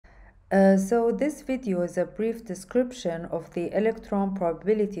So this video is a brief description of the electron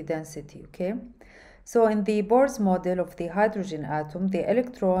probability density, okay? So in the Bohr's model of the hydrogen atom, the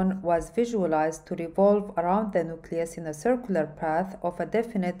electron was visualized to revolve around the nucleus in a circular path of a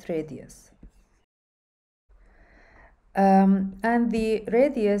definite radius. And the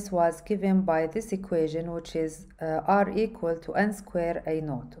radius was given by this equation, which is r equal to n square a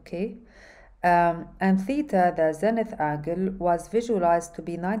naught, okay? And theta, the zenith angle, was visualized to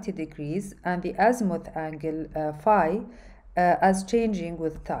be 90 degrees, and the azimuth angle phi as changing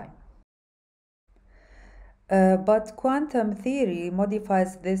with time. But quantum theory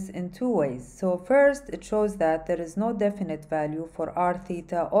modifies this in two ways. So first, it shows that there is no definite value for r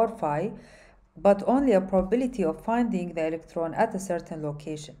theta or phi, but only a probability of finding the electron at a certain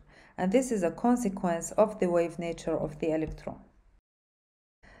location. And this is a consequence of the wave nature of the electron.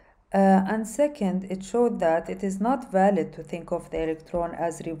 And second, it showed that it is not valid to think of the electron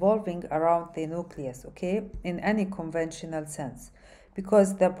as revolving around the nucleus, okay, in any conventional sense,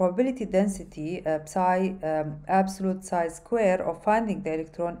 because the probability density, psi absolute size square of finding the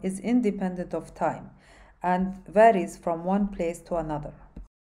electron is independent of time and varies from one place to another.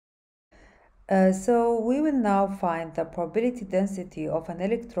 So we will now find the probability density of an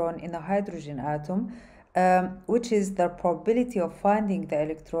electron in a hydrogen atom, which is the probability of finding the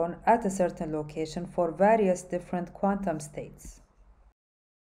electron at a certain location for various different quantum states.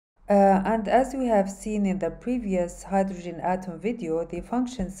 And as we have seen in the previous hydrogen atom video, the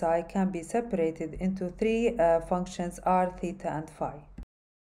function psi can be separated into three functions r, theta, and phi.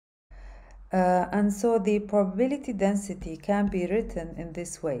 And so the probability density can be written in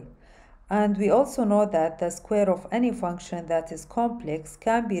this way. And we also know that the square of any function that is complex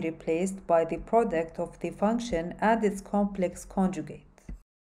can be replaced by the product of the function and its complex conjugate.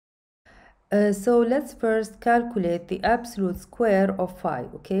 So let's first calculate the absolute square of phi,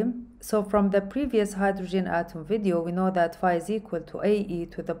 okay? So from the previous hydrogen atom video, we know that phi is equal to ae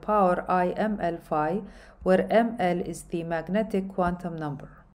to the power I ml phi, where ml is the magnetic quantum number.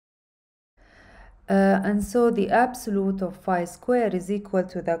 And so the absolute of phi square is equal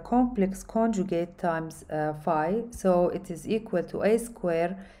to the complex conjugate times phi. So it is equal to a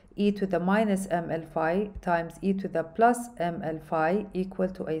square e to the minus ml phi times e to the plus ml phi equal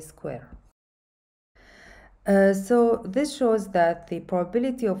to a square. So this shows that the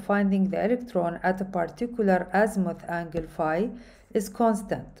probability of finding the electron at a particular azimuth angle phi is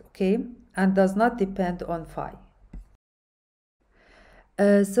constant, okay, and does not depend on phi.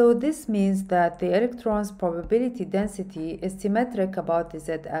 So this means that the electron's probability density is symmetric about the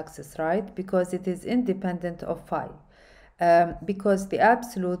z-axis, right? Because it is independent of phi, because the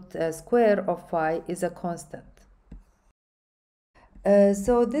absolute square of phi is a constant.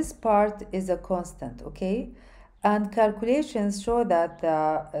 So this part is a constant, okay? And calculations show that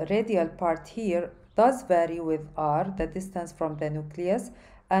the radial part here does vary with r, the distance from the nucleus,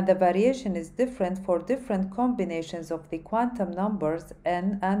 and the variation is different for different combinations of the quantum numbers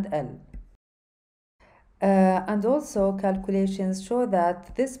n and l. And also calculations show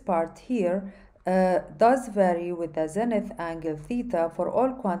that this part here does vary with the zenith angle theta for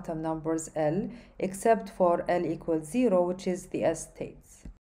all quantum numbers l, except for l equals 0, which is the s states.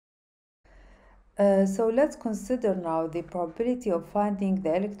 So let's consider now the probability of finding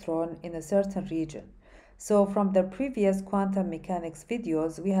the electron in a certain region. So from the previous quantum mechanics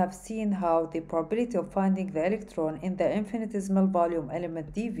videos, we have seen how the probability of finding the electron in the infinitesimal volume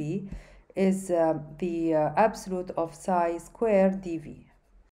element dV is the absolute of psi square dV.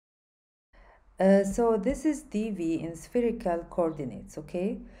 So this is dV in spherical coordinates,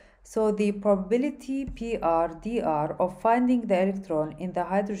 okay? So the probability PR dr of finding the electron in the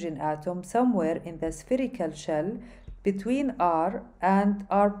hydrogen atom somewhere in the spherical shell between r and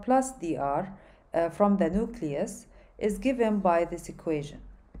r plus dr from the nucleus is given by this equation.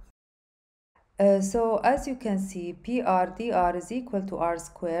 So as you can see, PR dr is equal to r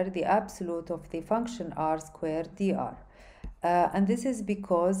squared, the absolute of the function r squared dr. And this is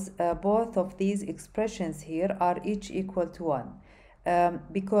because both of these expressions here are each equal to 1,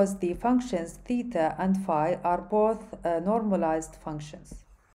 because the functions theta and phi are both normalized functions.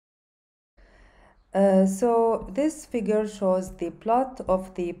 So this figure shows the plot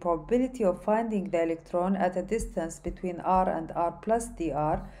of the probability of finding the electron at a distance between r and r plus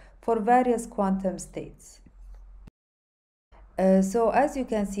dr for various quantum states. So as you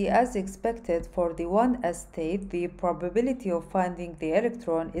can see, as expected for the 1s state, the probability of finding the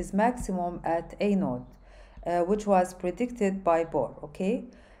electron is maximum at a naught, which was predicted by Bohr, okay?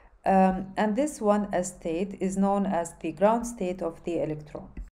 And this 1s state is known as the ground state of the electron.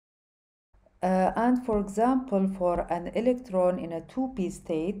 And for example, for an electron in a 2p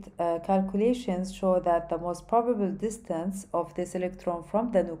state, calculations show that the most probable distance of this electron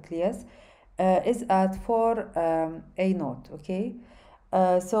from the nucleus is at 4 a0, okay?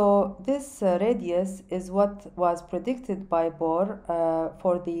 So this radius is what was predicted by Bohr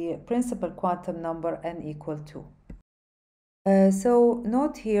for the principal quantum number n equal 2. So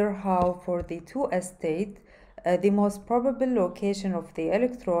note here how for the 2s state, the most probable location of the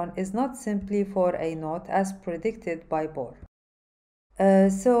electron is not simply 4a0 as predicted by Bohr.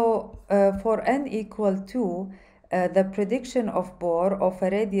 For n equal 2, the prediction of Bohr of a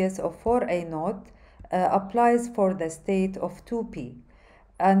radius of 4a0 applies for the state of 2p.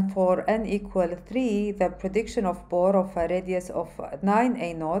 And for n equal 3, the prediction of Bohr of a radius of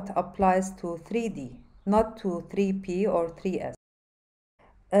 9a0 applies to 3d, not to 3p or 3s.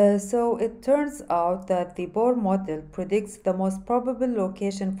 So it turns out that the Bohr model predicts the most probable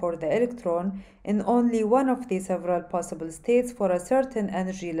location for the electron in only one of the several possible states for a certain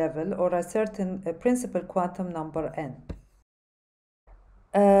energy level or a certain principal quantum number n.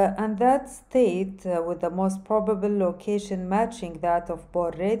 And that state with the most probable location matching that of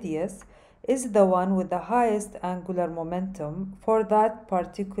Bohr radius is the one with the highest angular momentum for that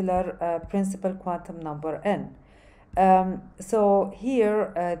particular principal quantum number n. So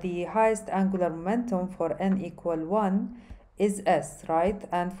here the highest angular momentum for n equal 1 is s, right?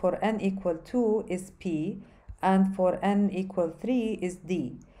 And for n equal 2 is p, and for n equal 3 is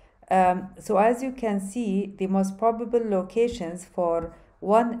d. So as you can see, the most probable locations for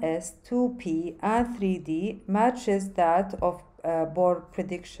 1s, 2p, and 3d matches that of Bohr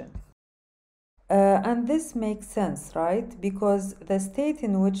prediction. And this makes sense, right? Because the state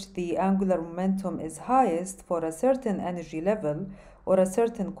in which the angular momentum is highest for a certain energy level or a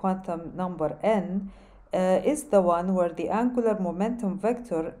certain quantum number n is the one where the angular momentum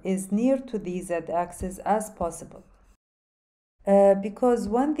vector is near to the z-axis as possible. Because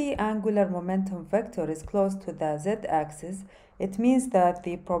when the angular momentum vector is close to the z-axis, it means that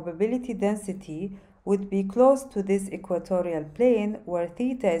the probability density would be close to this equatorial plane where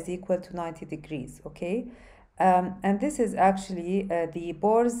theta is equal to 90 degrees, okay? And this is actually the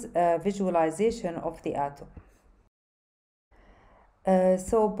Bohr's visualization of the atom.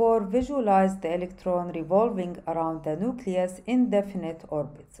 So Bohr visualized the electron revolving around the nucleus in definite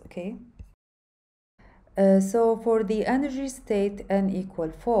orbits, okay? So for the energy state n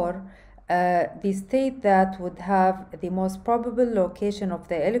equal 4, the state that would have the most probable location of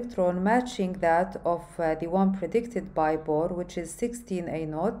the electron matching that of the one predicted by Bohr, which is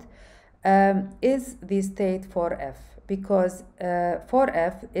 16a0, is the state 4f, because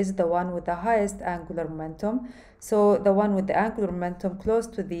 4f is the one with the highest angular momentum, so the one with the angular momentum close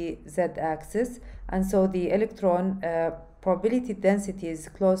to the z-axis, and so the electron probability density is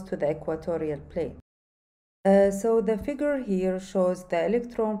close to the equatorial plane. So the figure here shows the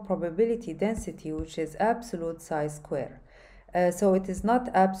electron probability density, which is absolute psi square. So it is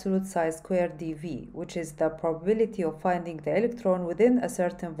not absolute psi square dV, which is the probability of finding the electron within a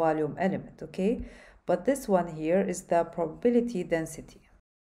certain volume element, okay? But this one here is the probability density.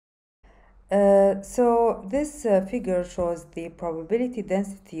 So this figure shows the probability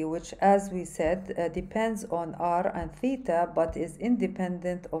density, which, as we said, depends on r and theta, but is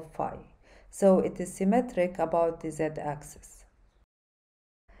independent of phi. So it is symmetric about the z-axis.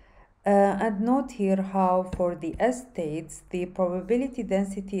 And note here how for the s states, the probability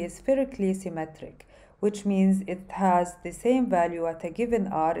density is spherically symmetric, which means it has the same value at a given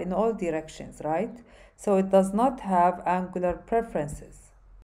r in all directions, right? So it does not have angular preferences.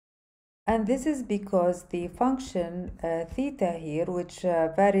 And this is because the function theta here, which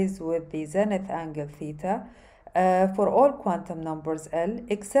varies with the zenith angle theta, for all quantum numbers L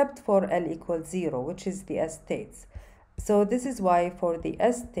except for L equals 0, which is the S states. So this is why for the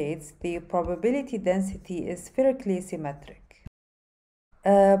S states, the probability density is spherically symmetric.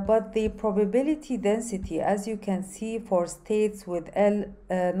 But the probability density, as you can see for states with L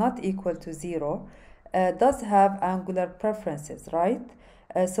not equal to 0, does have angular preferences, right?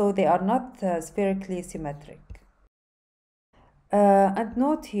 So they are not spherically symmetric. And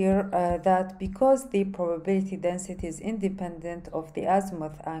note here that because the probability density is independent of the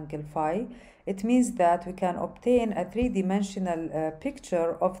azimuth angle phi, it means that we can obtain a three-dimensional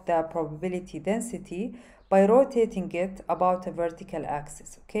picture of the probability density by rotating it about a vertical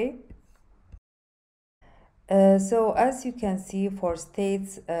axis, okay? So as you can see, for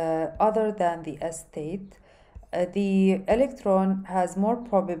states other than the S state, the electron has more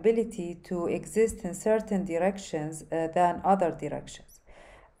probability to exist in certain directions than other directions.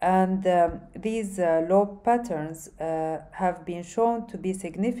 And these lobe patterns have been shown to be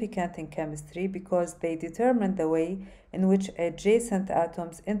significant in chemistry because they determine the way in which adjacent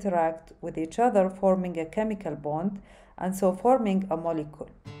atoms interact with each other, forming a chemical bond and so forming a molecule.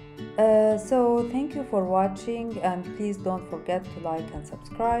 So thank you for watching, and please don't forget to like and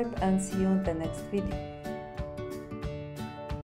subscribe, and see you in the next video.